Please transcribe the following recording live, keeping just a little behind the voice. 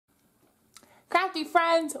crafty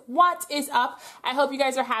friends, what is up? I hope you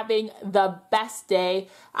guys are having the best day.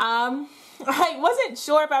 I wasn't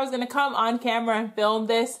sure if I was going to come on camera and film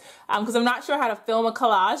this because I'm not sure how to film a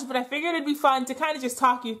collage, but I figured it'd be fun to kind of just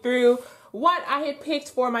talk you through what I had picked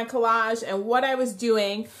for my collage and what I was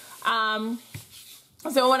doing.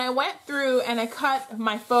 So when I went through and I cut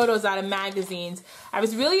my photos out of magazines, I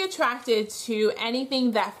was really attracted to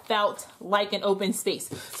anything that felt like an open space.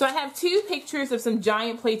 So I have two pictures of some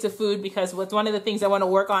giant plates of food because what's one of the things I want to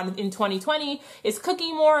work on in 2020 is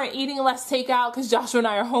cooking more and eating less takeout because Joshua and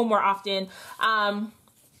I are home more often. And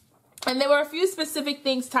there were a few specific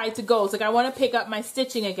things tied to goals. Like I want to pick up my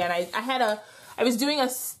stitching again. I was doing a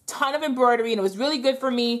ton of embroidery and it was really good for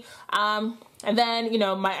me. And then, you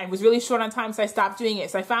know, I was really short on time, so I stopped doing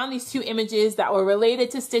it. So I found these two images that were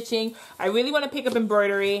related to stitching. I really want to pick up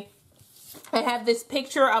embroidery. I have this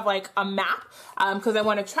picture of like a map because I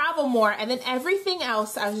want to travel more. And then everything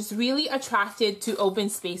else, I was just really attracted to open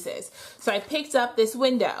spaces. So I picked up this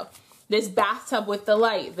window, this bathtub with the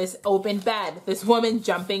light, this open bed, this woman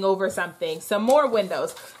jumping over something, some more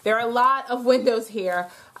windows. There are a lot of windows here.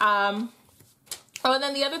 Oh, and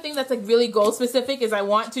then the other thing that's like really goal specific is I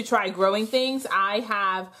want to try growing things. I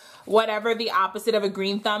have whatever the opposite of a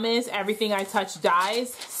green thumb is. Everything I touch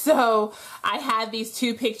dies. So I had these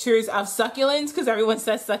two pictures of succulents because everyone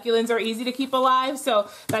says succulents are easy to keep alive. So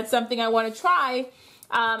that's something I want to try.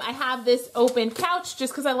 I have this open couch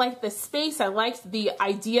just because I like the space. I liked the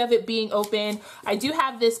idea of it being open. I do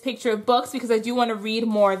have this picture of books because I do want to read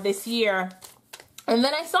more this year. And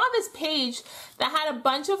then I saw this page that had a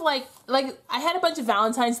bunch of I had a bunch of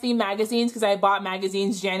Valentine's themed magazines because I bought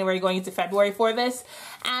magazines January going into February for this.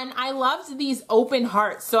 And I loved these open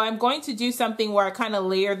hearts. So I'm going to do something where I kind of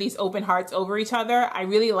layer these open hearts over each other. I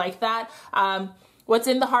really like that. What's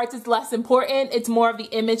in the hearts is less important. It's more of the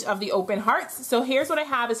image of the open hearts. So here's what I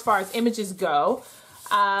have as far as images go.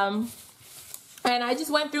 And I just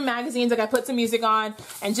went through magazines, like I put some music on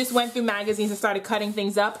and just went through magazines and started cutting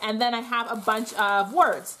things up. And then I have a bunch of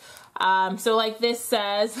words. So like this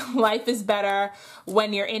says, life is better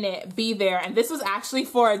when you're in it, be there. And this was actually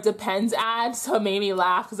for a Depends ad, so it made me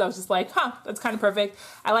laugh because I was just like, huh, that's kind of perfect.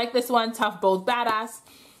 I like this one, tough, bold, badass.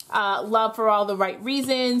 Love for all the right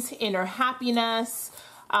reasons, inner happiness.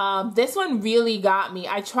 This one really got me.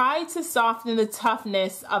 I tried to soften the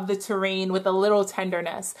toughness of the terrain with a little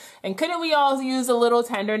tenderness. And couldn't we all use a little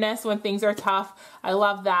tenderness when things are tough? I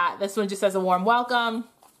love that. This one just says a warm welcome.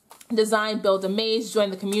 Design, build a maze,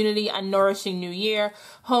 join the community, a nourishing new year.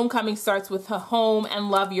 Homecoming starts with a home and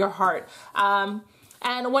love your heart.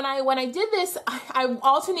 And when I did this, I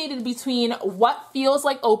alternated between what feels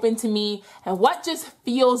like open to me and what just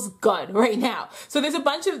feels good right now. So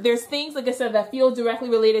there's things, like I said, that feel directly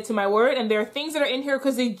related to my word, and there are things that are in here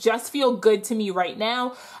because they just feel good to me right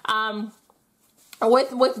now.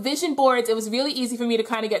 With vision boards, it was really easy for me to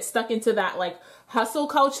kind of get stuck into that like hustle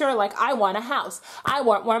culture. Like I want a house, I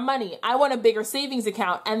want more money, I want a bigger savings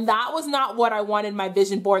account. And that was not what I wanted my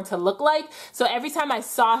vision board to look like. So every time I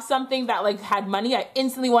saw something that like had money, I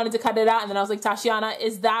instantly wanted to cut it out. And then I was like, Tashiana,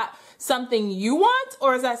 is that something you want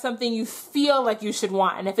or is that something you feel like you should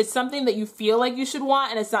want? And if it's something that you feel like you should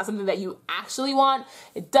want and it's not something that you actually want,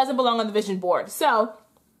 it doesn't belong on the vision board. So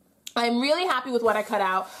I'm really happy with what I cut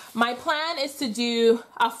out. My plan is to do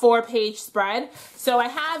a 4-page spread. So I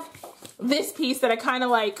have this piece that I kind of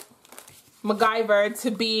like MacGyvered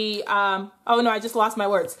to be, oh no, I just lost my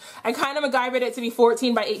words. I kind of MacGyvered it to be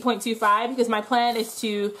 14 by 8.25 because my plan is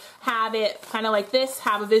to have it kind of like this,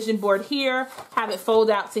 have a vision board here, have it fold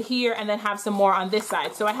out to here, and then have some more on this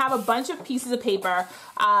side. So I have a bunch of pieces of paper.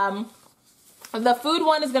 The food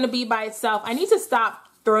one is going to be by itself. I need to stop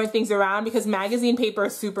throwing things around because magazine paper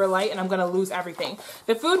is super light and I'm going to lose everything.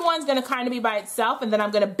 The food one's going to kind of be by itself and then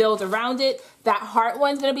I'm going to build around it. That heart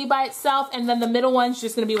one's going to be by itself and then the middle one's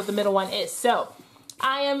just going to be what the middle one is. So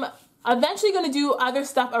I am eventually going to do other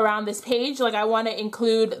stuff around this page. Like I want to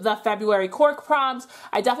include the February cork prompts.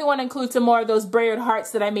 I definitely want to include some more of those braided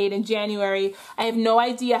hearts that I made in January. I have no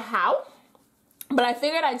idea how. But I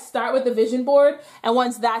figured I'd start with the vision board, and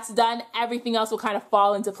once that's done, everything else will kind of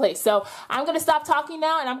fall into place. So I'm going to stop talking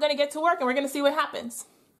now, and I'm going to get to work, and we're going to see what happens.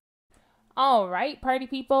 All right, party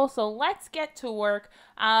people, so let's get to work.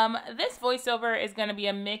 This voiceover is going to be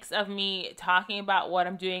a mix of me talking about what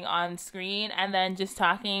I'm doing on screen and then just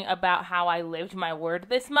talking about how I lived my word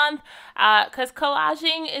this month, because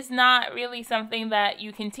collaging is not really something that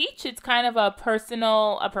you can teach. It's kind of a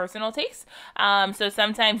personal taste. So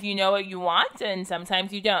sometimes you know what you want and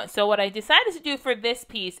sometimes you don't. So what I decided to do for this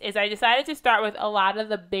piece is I decided to start with a lot of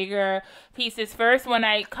the bigger pieces first. When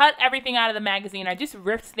I cut everything out of the magazine, I just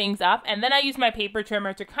ripped things up and And then I use my paper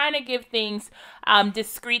trimmer to kind of give things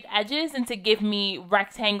discrete edges and to give me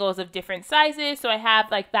rectangles of different sizes. So I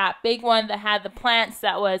have like that big one that had the plants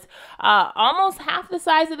that was almost half the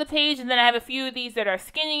size of the page. And then I have a few of these that are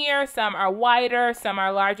skinnier, some are wider, some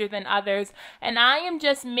are larger than others. And I am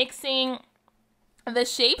just mixing the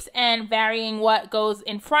shapes and varying what goes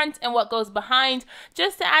in front and what goes behind,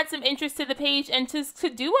 just to add some interest to the page and to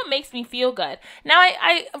do what makes me feel good. Now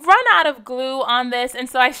I run out of glue on this, and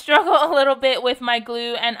so I struggle a little bit with my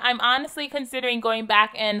glue, and I'm honestly considering going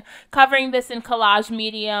back and covering this in collage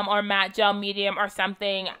medium or matte gel medium or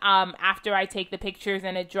something after I take the pictures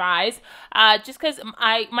and it dries, just because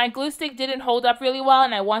my glue stick didn't hold up really well,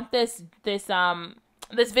 and I want this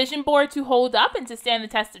vision board to hold up and to stand the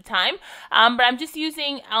test of time. But I'm just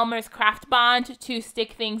using Elmer's Craft Bond to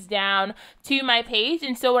stick things down to my page.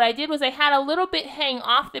 And so what I did was I had a little bit hang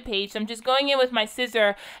off the page. So I'm just going in with my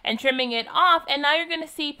scissor and trimming it off. And now you're going to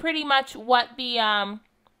see pretty much what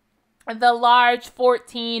the large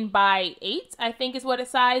 14 by 8, I think is what it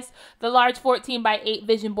size. The large 14 by 8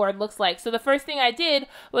 vision board looks like. So the first thing I did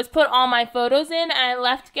was put all my photos in, and I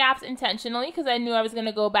left gaps intentionally because I knew I was going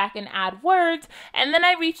to go back and add words. And then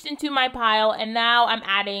I reached into my pile, and now I'm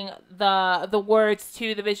adding the words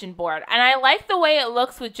to the vision board. And I like the way it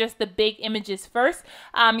looks with just the big images first,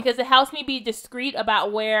 because it helps me be discreet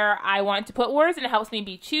about where I want to put words, and it helps me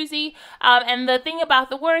be choosy. And the thing about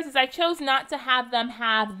the words is I chose not to have them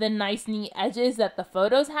have the nice neat edges that the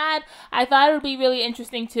photos had. I thought it would be really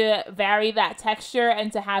interesting to vary that texture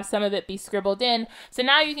and to have some of it be scribbled in. So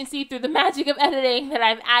now you can see through the magic of editing that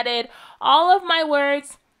I've added all of my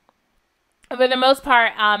words for the most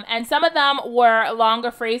part, and some of them were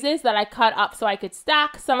longer phrases that I cut up so I could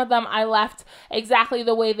stack. Some of them I left exactly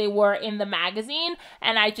the way they were in the magazine,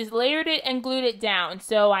 and I just layered it and glued it down.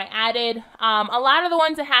 So I added a lot of the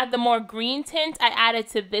ones that had the more green tint, I added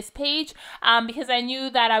to this page because I knew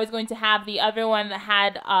that I was going to have the other one that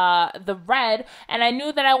had the red, and I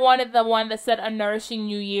knew that I wanted the one that said A Nourishing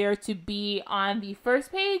New Year to be on the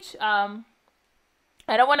first page.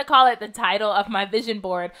 I don't want to call it the title of my vision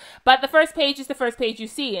board, but the first page is the first page you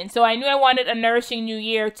see. And so I knew I wanted A Nourishing New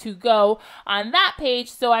Year to go on that page.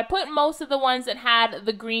 So I put most of the ones that had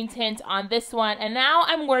the green tint on this one. And now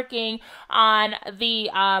I'm working on the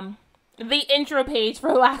intro page,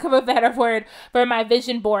 for lack of a better word, for my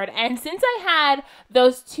vision board. And since I had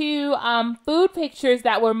those two food pictures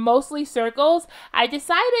that were mostly circles, I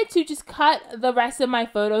decided to just cut the rest of my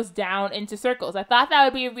photos down into circles. I thought that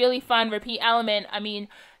would be a really fun repeat element. I mean,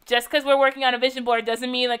 just because we're working on a vision board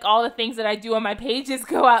doesn't mean like all the things that I do on my pages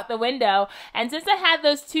go out the window. And since I had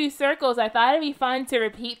those two circles, I thought it'd be fun to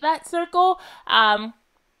repeat that circle.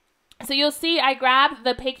 So you'll see I grabbed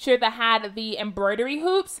the picture that had the embroidery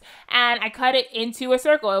hoops and I cut it into a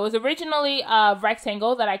circle. It was originally a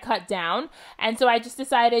rectangle that I cut down, and so I just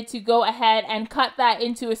decided to go ahead and cut that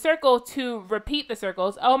into a circle to repeat the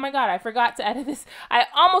circles. Oh my god, I forgot to edit this. I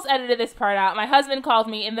almost edited this part out. My husband called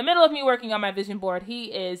me in the middle of me working on my vision board. He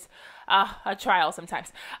is a trial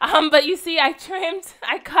sometimes. But you see, I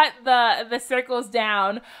cut the circles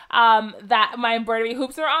down that my embroidery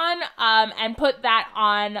hoops are on, and put that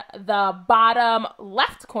on the bottom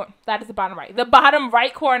left corner. That is the bottom right. The bottom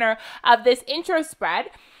right corner of this intro spread.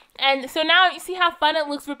 And so now you see how fun it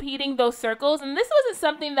looks repeating those circles. And this wasn't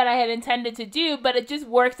something that I had intended to do, but it just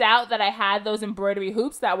worked out that I had those embroidery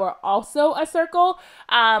hoops that were also a circle.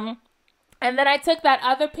 And then I took that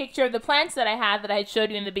other picture of the plants that I had showed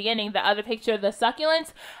you in the beginning, the other picture of the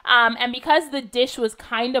succulents, and because the dish was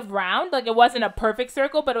kind of round, like it wasn't a perfect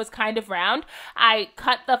circle, but it was kind of round, I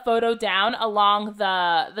cut the photo down along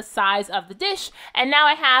the size of the dish, and now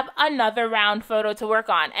I have another round photo to work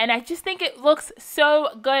on. And I just think it looks so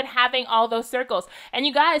good having all those circles. And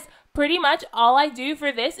you guys, pretty much all I do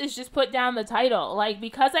for this is just put down the title. Like,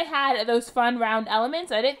 because I had those fun round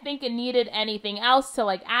elements, I didn't think it needed anything else to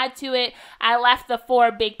like add to it. I left the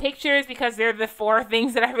 4 big pictures because they're the 4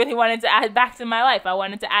 things that I really wanted to add back to my life. I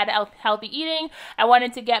wanted to add healthy eating. I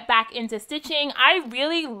wanted to get back into stitching. I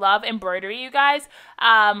really love embroidery, you guys.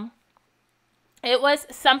 It was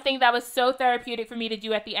something that was so therapeutic for me to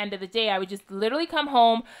do at the end of the day. I would just literally come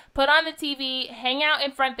home, put on the TV, hang out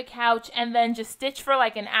in front of the couch, and then just stitch for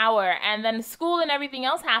like an hour. And then school and everything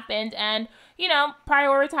else happened, and you know,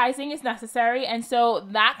 prioritizing is necessary. And so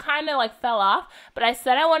that kind of like fell off. But I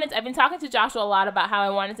said I've been talking to Joshua a lot about how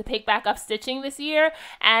I wanted to pick back up stitching this year.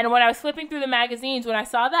 And when I was flipping through the magazines, when I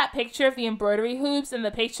saw that picture of the embroidery hoops and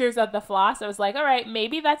the pictures of the floss, I was like, all right,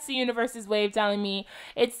 maybe that's the universe's way of telling me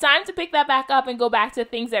it's time to pick that back up and go back to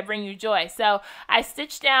things that bring you joy. So I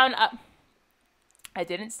stitched down I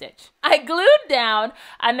didn't stitch. I glued down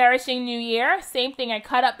A Nourishing New Year. Same thing. I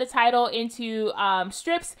cut up the title into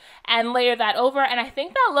strips and layer that over. And I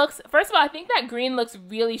think that looks, first of all, I think that green looks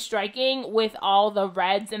really striking with all the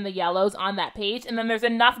reds and the yellows on that page. And then there's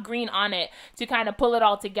enough green on it to kind of pull it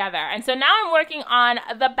all together. And so now I'm working on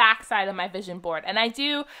the back side of my vision board. And I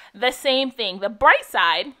do the same thing. The bright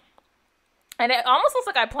side, and it almost looks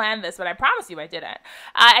like I planned this, but I promise you I didn't.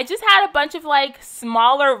 I just had a bunch of like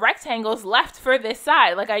smaller rectangles left for this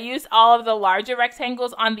side. Like I used all of the larger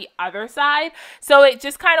rectangles on the other side. So it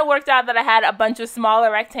just kind of worked out that I had a bunch of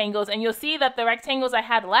smaller rectangles, and you'll see that the rectangles I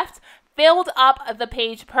had left filled up the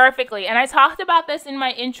page perfectly. And I talked about this in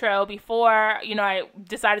my intro before, you know, I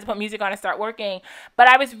decided to put music on and start working, but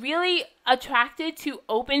I was really attracted to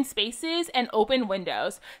open spaces and open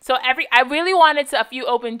windows. So I really wanted a few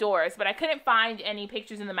open doors, but I couldn't find any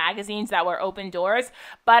pictures in the magazines that were open doors.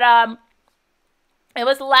 But it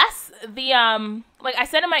was less like I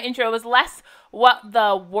said in my intro, it was less what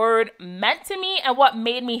the word meant to me and what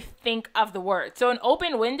made me think of the word. So an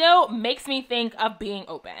open window makes me think of being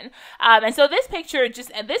open. And so this picture,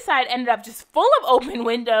 this side ended up just full of open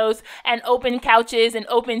windows and open couches and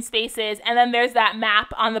open spaces. And then there's that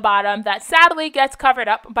map on the bottom that sadly gets covered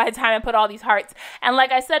up by the time I put all these hearts. And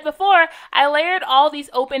like I said before, I layered all these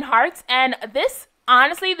open hearts, and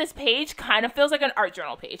honestly, this page kind of feels like an art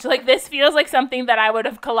journal page. Like this feels like something that I would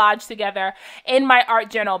have collaged together in my art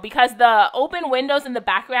journal, because the open windows in the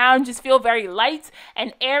background just feel very light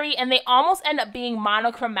and airy, and they almost end up being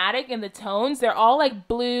monochromatic in the tones. They're all like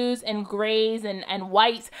blues and grays and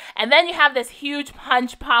whites. And then you have this huge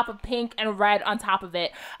punch pop of pink and red on top of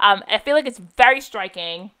it. I feel like it's very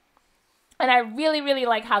striking. And I really, really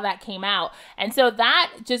like how that came out. And so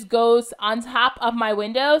that just goes on top of my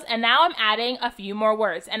windows. And now I'm adding a few more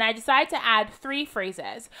words. And I decided to add 3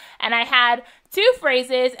 phrases. And I had 2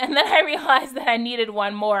 phrases, and then I realized that I needed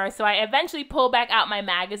one more. So I eventually pulled back out my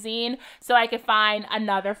magazine so I could find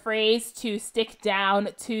another phrase to stick down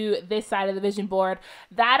to this side of the vision board.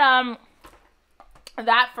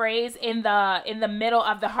 That phrase in the middle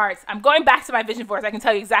of the hearts. I'm going back to my vision board so I can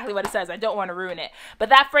tell you exactly what it says. I don't want to ruin it. But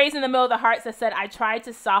that phrase in the middle of the hearts that said, "I tried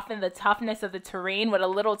to soften the toughness of the terrain with a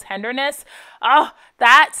little tenderness." Oh,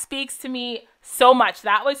 that speaks to me so much.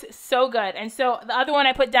 That was so good. And so the other one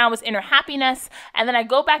I put down was inner happiness. And then I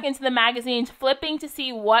go back into the magazine, flipping to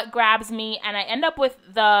see what grabs me. And I end up with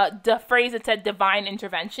the phrase that said divine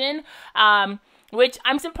intervention. Which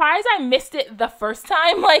I'm surprised I missed it the first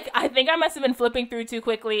time. Like, I think I must have been flipping through too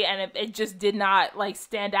quickly, and it just did not, like,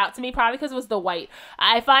 stand out to me, probably because it was the white.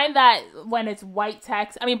 I find that when it's black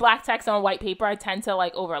text on white paper, I tend to,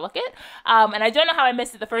 like, overlook it. And I don't know how I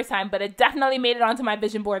missed it the first time, but it definitely made it onto my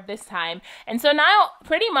vision board this time. And so now,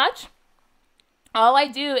 pretty much, all I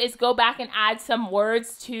do is go back and add some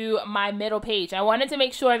words to my middle page. I wanted to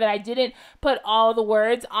make sure that I didn't put all the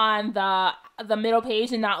words on the middle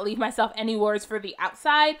page and not leave myself any words for the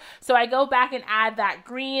outside. So I go back and add that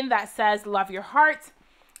green that says love your heart.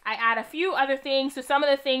 I add a few other things. So some of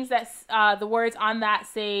the things that the words on that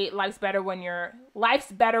say life's better when you're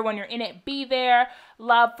in it, be there,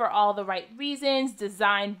 love for all the right reasons,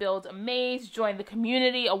 design, build, amaze, join the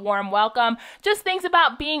community, a warm welcome. Just things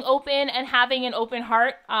about being open and having an open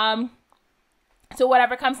heart to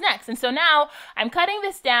whatever comes next. And so now I'm cutting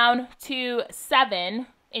this down to 7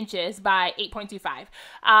 inches by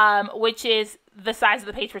 8.25, which is the size of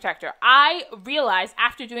the page protector. I realized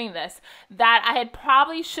after doing this that I had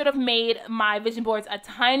probably should have made my vision boards a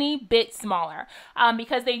tiny bit smaller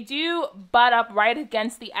because they do butt up right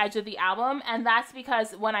against the edge of the album, and that's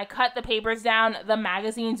because when I cut the papers down, the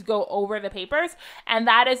magazines go over the papers, and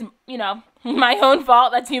that is, you know, my own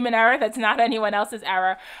fault. That's human error. That's not anyone else's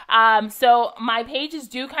error. So my pages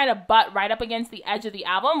do kind of butt right up against the edge of the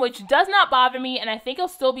album, which does not bother me, and I think it'll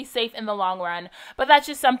still be safe in the long run. But that's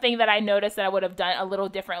just something that I noticed that I would have done a little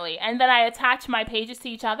differently. And then I attach my pages to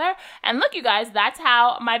each other, and look, you guys, that's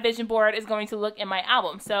how my vision board is going to look in my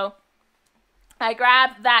album. So I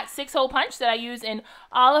grabbed that 6-hole punch that I use in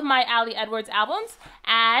all of my Ali Edwards albums,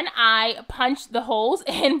 and I punched the holes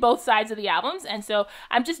in both sides of the albums. And so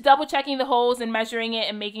I'm just double checking the holes and measuring it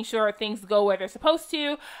and making sure things go where they're supposed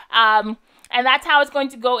to. And that's how it's going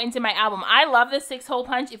to go into my album. I love this 6-hole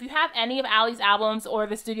punch. If you have any of Ali's albums or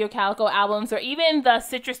the Studio Calico albums or even the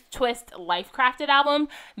Citrus Twist Life Crafted album,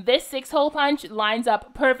 this 6-hole punch lines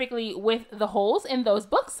up perfectly with the holes in those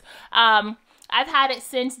books. I've had it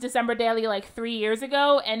since December Daily like 3 years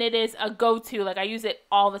ago, and it is a go-to. Like, I use it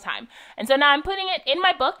all the time. And so now I'm putting it in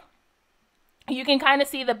my book. you can kind of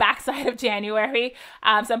see the backside of January.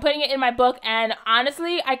 So I'm putting it in my book, and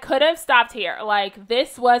honestly, I could have stopped here. Like,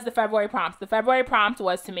 this was the February prompt. The February prompt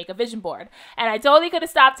was to make a vision board, and I totally could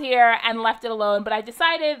have stopped here and left it alone, but I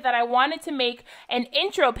decided that I wanted to make an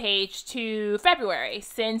intro page to February,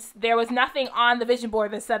 since there was nothing on the vision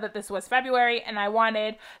board that said that this was February, and I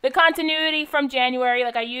wanted the continuity from January.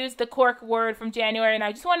 Like, I used the cork word from January, and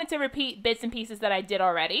I just wanted to repeat bits and pieces that I did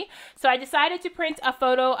already. So I decided to print a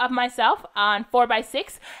photo of myself on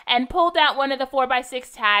 4x6 and pulled out one of the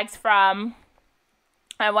 4x6 tags from,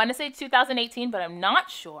 I want to say 2018, but I'm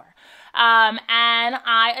not sure. And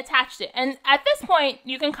I attached it. And at this point,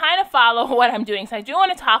 you can kind of follow what I'm doing. So I do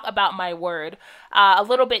want to talk about my word a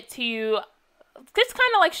little bit to just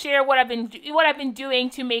kind of like share what I've been doing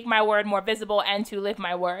to make my word more visible and to live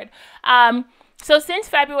my word. So since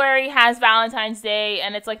February has Valentine's Day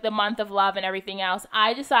and it's like the month of love and everything else,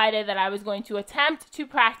 I decided that I was going to attempt to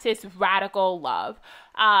practice radical love.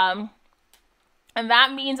 And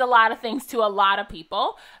that means a lot of things to a lot of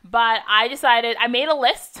people, but I made a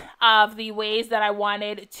list of the ways that I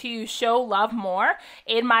wanted to show love more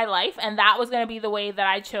in my life, and that was going to be the way that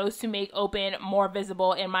I chose to make open more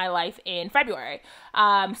visible in my life in February.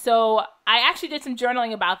 So I actually did some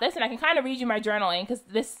journaling about this, and I can kind of read you my journaling because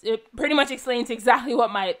it pretty much explains exactly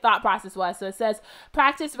what my thought process was. So it says,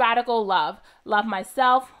 practice radical love. Love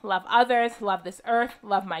myself, love others, love this earth,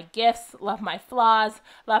 love my gifts, love my flaws,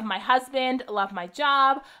 love my husband, love my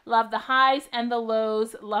job, love the highs and the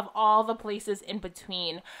lows, love all the places in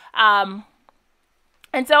between.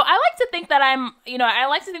 And so I like to think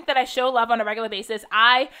that I show love on a regular basis.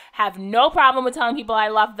 I have no problem with telling people I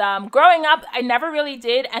love them. Growing up, I never really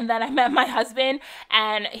did. And then I met my husband,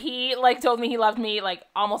 and he told me he loved me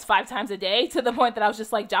almost 5 times a day, to the point that I was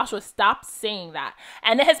just like, Joshua, stop saying that.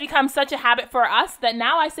 And it has become such a habit for us that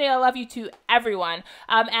now I say I love you to everyone.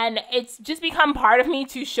 And it's just become part of me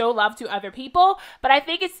to show love to other people. But I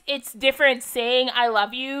think it's different saying I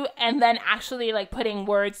love you and then actually putting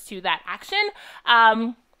words to that action.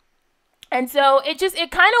 And so it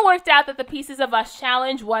kind of worked out that the Pieces of Us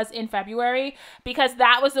challenge was in February, because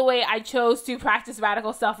that was the way I chose to practice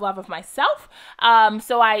radical self-love of myself.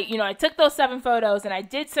 So I took those 7 photos and I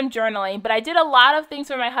did some journaling, but I did a lot of things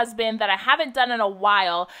for my husband that I haven't done in a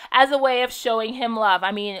while as a way of showing him love.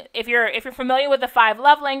 I mean, if you're familiar with the 5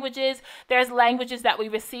 love languages, there's languages that we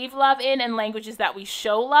receive love in and languages that we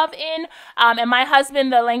show love in. And my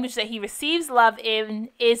husband, the language that he receives love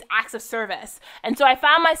in is acts of service. And so I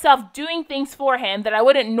found myself doing things for him that I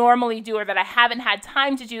wouldn't normally do, or that I haven't had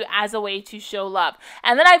time to do, as a way to show love.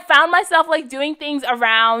 And then I found myself doing things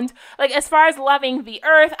around, as far as loving the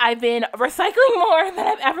earth, I've been recycling more than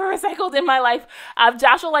I've ever recycled in my life.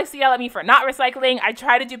 Joshua likes to yell at me for not recycling. I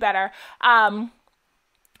try to do better.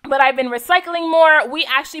 But I've been recycling more. We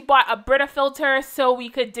actually bought a Brita filter so we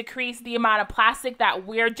could decrease the amount of plastic that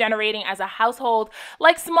we're generating as a household.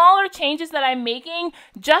 Smaller changes that I'm making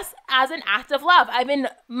just as an act of love.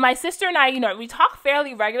 My sister and I, we talk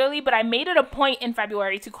fairly regularly, but I made it a point in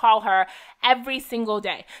February to call her every single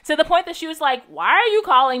day, to the point that she was like, why are you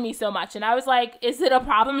calling me so much? And I was like, is it a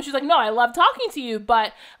problem? And she's like, no, I love talking to you,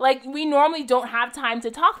 but we normally don't have time to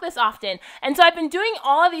talk this often. And so I've been doing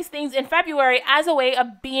all of these things in February as a way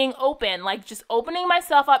of being open, just opening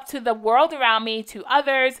myself up to the world around me, to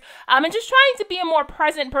others, and just trying to be a more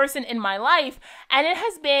present person in my life. And it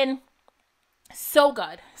has been so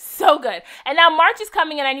good. So good. And now March is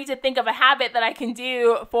coming, and I need to think of a habit that I can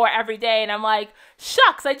do for every day. And I'm like,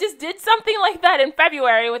 shucks, I just did something like that in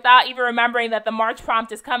February without even remembering that the March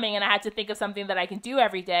prompt is coming, and I had to think of something that I can do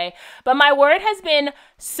every day. But my word has been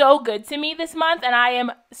so good to me this month, and I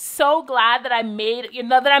am so glad that I'm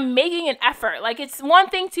making an effort. It's one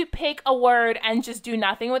thing to pick a word and just do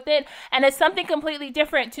nothing with it, and it's something completely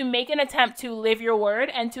different to make an attempt to live your word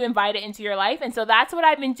and to invite it into your life. And so that's what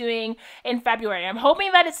I've been doing in February. I'm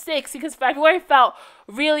hoping that it sticks, because February felt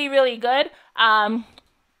really, really good.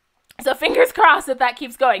 So fingers crossed that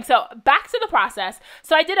keeps going. So back to the process.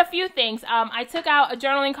 So I did a few things. I took out a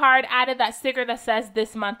journaling card, added that sticker that says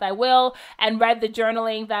 "This month I will," and read the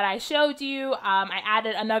journaling that I showed you. I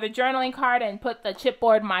added another journaling card and put the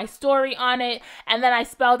chipboard "My Story" on it. And then I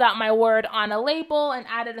spelled out my word on a label and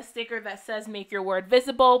added a sticker that says "Make your word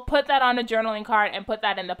visible." Put that on a journaling card and put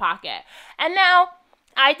that in the pocket. And now,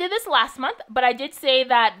 I did this last month, but I did say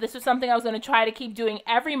that this was something I was going to try to keep doing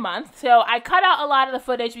every month. So I cut out a lot of the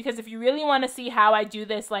footage, because if you really want to see how I do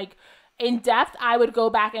this in depth, I would go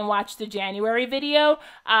back and watch the January video.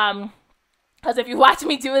 because if you watch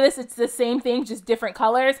me do this, it's the same thing, just different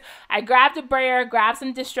colors. I grabbed a brayer, grabbed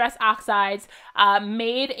some distress oxides,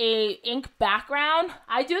 made a ink background.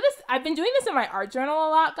 I've been doing this in my art journal a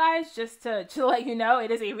lot, guys, just to let you know.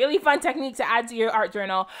 It is a really fun technique to add to your art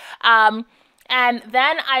journal. And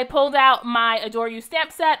then I pulled out my Adore You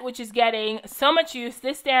stamp set, which is getting so much use.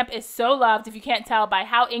 This stamp is so loved, if you can't tell by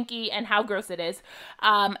how inky and how gross it is.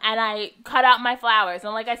 And I cut out my flowers.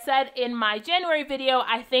 And like I said in my January video,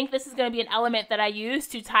 I think this is going to be an element that I use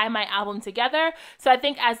to tie my album together. So I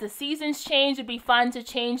think as the seasons change, it'd be fun to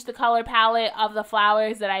change the color palette of the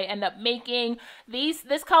flowers that I end up making.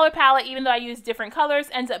 This color palette, even though I use different colors,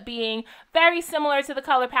 ends up being very similar to the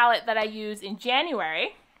color palette that I use in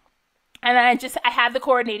January. And then I had the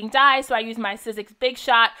coordinating die, so I used my Sizzix Big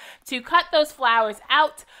Shot to cut those flowers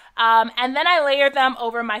out, and then I layered them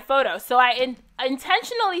over my photo. So I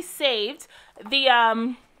intentionally saved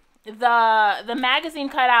the magazine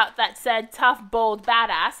cutout that said Tough, Bold,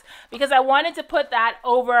 Badass, because I wanted to put that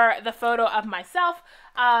over the photo of myself.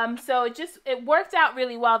 So it worked out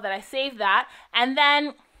really well that I saved that, and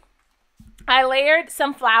then I layered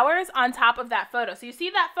some flowers on top of that photo. So you see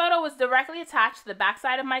that photo was directly attached to the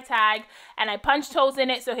backside of my tag, and I punched holes in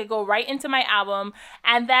it so it could go right into my album.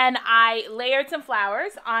 And then I layered some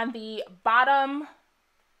flowers on the bottom.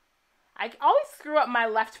 I always screw up my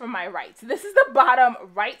left from my right. So this is the bottom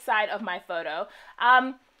right side of my photo.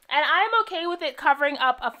 And I'm okay with it covering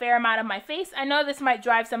up a fair amount of my face. I know this might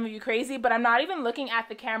drive some of you crazy, but I'm not even looking at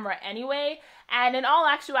the camera anyway. And in all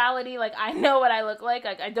actuality, like, I know what I look like.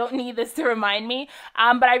 I don't need this to remind me.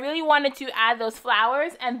 But I really wanted to add those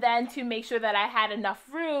flowers and then to make sure that I had enough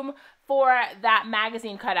room for that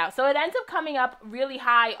magazine cutout. So it ends up coming up really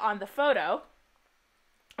high on the photo.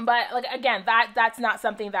 But like, again, that's not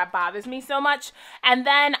something that bothers me so much. And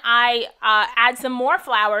then I add some more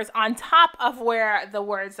flowers on top of where the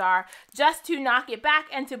words are, just to knock it back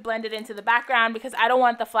and to blend it into the background, because I don't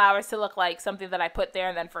want the flowers to look like something that I put there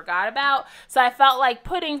and then forgot about. So I felt like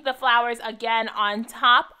putting the flowers again on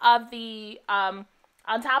top of the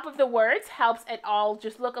words helps it all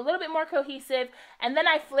just look a little bit more cohesive. And then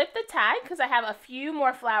I flipped the tag because I have a few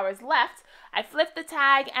more flowers left. I flipped the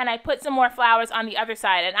tag and I put some more flowers on the other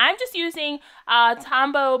side. And I'm just using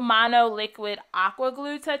Tombow Mono Liquid Aqua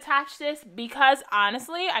Glue to attach this because,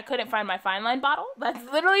 honestly, I couldn't find my fine line bottle. That's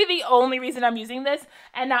literally the only reason I'm using this,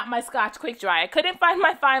 and not my Scotch Quick Dry. I couldn't find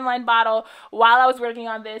my fine line bottle while I was working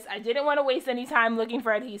on this. I didn't want to waste any time looking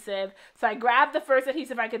for adhesive, so I grabbed the first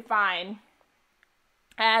adhesive I could find.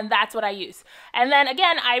 And that's what I use. And then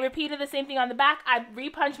again, I repeated the same thing on the back. I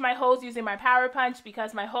repunched my holes using my power punch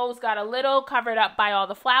because my holes got a little covered up by all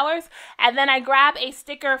the flowers. And then I grab a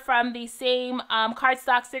sticker from the same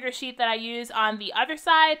cardstock sticker sheet that I use on the other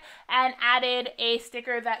side and added a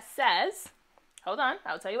sticker that says, hold on,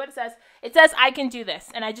 I'll tell you what it says. It says, "I can do this."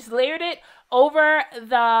 And I just layered it over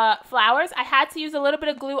the flowers. I had to use a little bit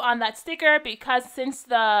of glue on that sticker because since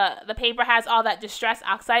the paper has all that Distress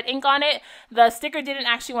Oxide ink on it, the sticker didn't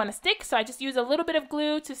actually want to stick. So I just used a little bit of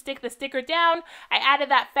glue to stick the sticker down. I added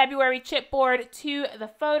that February chipboard to the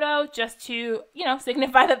photo just to, you know,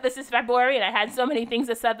 signify that this is February, and I had so many things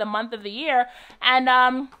that said the month of the year.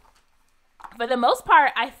 And for the most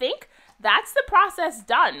part, I think that's the process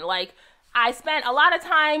done. Like, I spent a lot of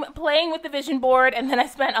time playing with the vision board, and then I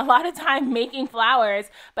spent a lot of time making flowers,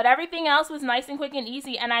 but everything else was nice and quick and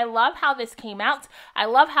easy, and I love how this came out. I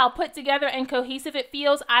love how put together and cohesive it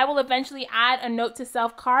feels. I will eventually add a note to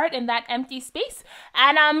self card in that empty space,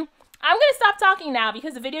 and I'm going to stop talking now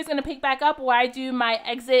because the video is going to pick back up where I do my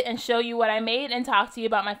exit and show you what I made and talk to you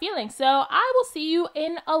about my feelings. So I will see you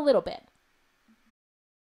in a little bit.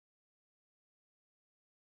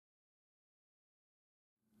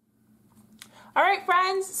 All right,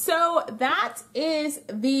 friends, so that is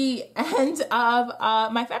the end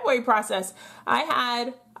of my February process. I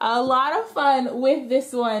had a lot of fun with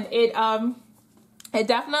this one. It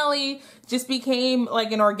definitely just became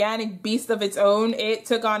like an organic beast of its own. It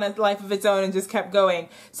took on a life of its own and just kept going.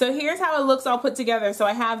 So here's how it looks all put together. So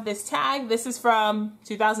I have this tag. This is from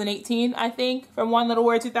 2018, I think, from One Little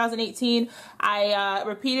Word 2018. I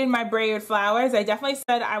repeated my braided flowers. I definitely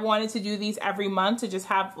said I wanted to do these every month to just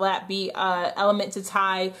have that be an element to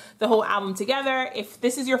tie the whole album together. If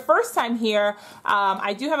this is your first time here,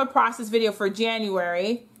 I do have a process video for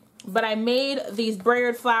January. But I made these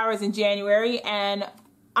braided flowers in January, and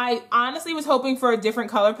I honestly was hoping for a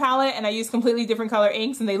different color palette, and I used completely different color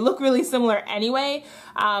inks, and they look really similar anyway.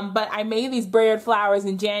 But I made these braided flowers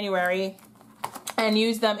in January, and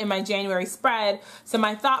use them in my January spread. So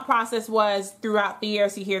my thought process was throughout the year,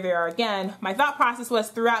 see here they are again, my thought process was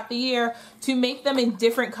throughout the year to make them in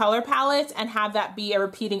different color palettes and have that be a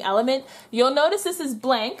repeating element. You'll notice this is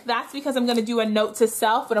blank. That's because I'm gonna do a note to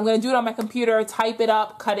self, but I'm gonna do it on my computer, type it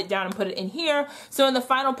up, cut it down, and put it in here. So in the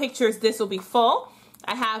final pictures, this will be full.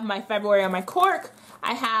 I have my February on my cork.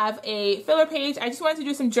 I have a filler page. I just wanted to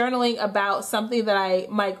do some journaling about something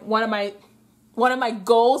that one of my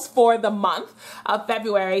goals for the month of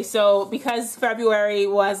February. So because February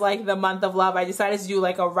was like the month of love, I decided to do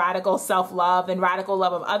like a radical self-love and radical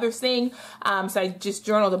love of others thing. So I just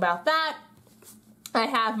journaled about that. I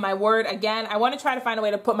have my word again. I want to try to find a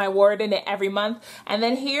way to put my word in it every month. And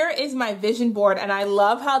then here is my vision board, and I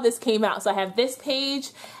love how this came out. So I have this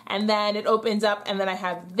page, and then it opens up, and then I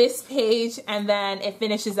have this page, and then it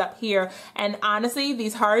finishes up here. And honestly,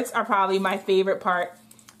 these hearts are probably my favorite part.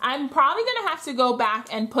 I'm probably gonna have to go back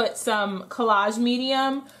and put some collage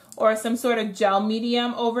medium or some sort of gel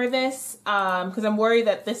medium over this because I'm worried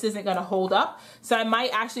that this isn't gonna hold up. So I might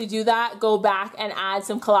actually do that, go back and add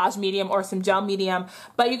some collage medium or some gel medium.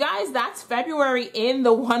 But you guys, that's February in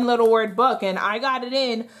the One Little Word book, and I got it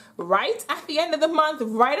in right at the end of the month,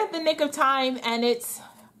 right at the nick of time, and it's,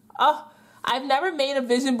 oh, I've never made a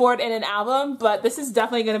vision board in an album, but this is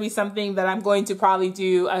definitely going to be something that I'm going to probably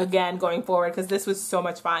do again going forward because this was so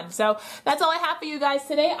much fun. So that's all I have for you guys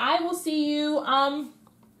today. I will see you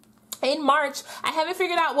in March. I haven't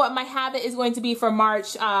figured out what my habit is going to be for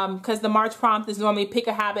March because the March prompt is normally pick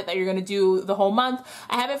a habit that you're going to do the whole month.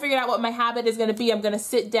 I haven't figured out what my habit is going to be. I'm going to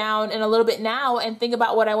sit down in a little bit now and think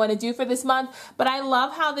about what I want to do for this month. But I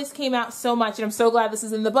love how this came out so much, and I'm so glad this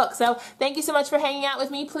is in the book. So thank you so much for hanging out with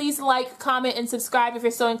me. Please like, comment, and subscribe if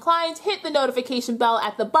you're so inclined. Hit the notification bell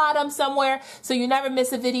at the bottom somewhere so you never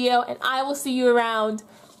miss a video, and I will see you around.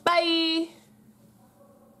 Bye!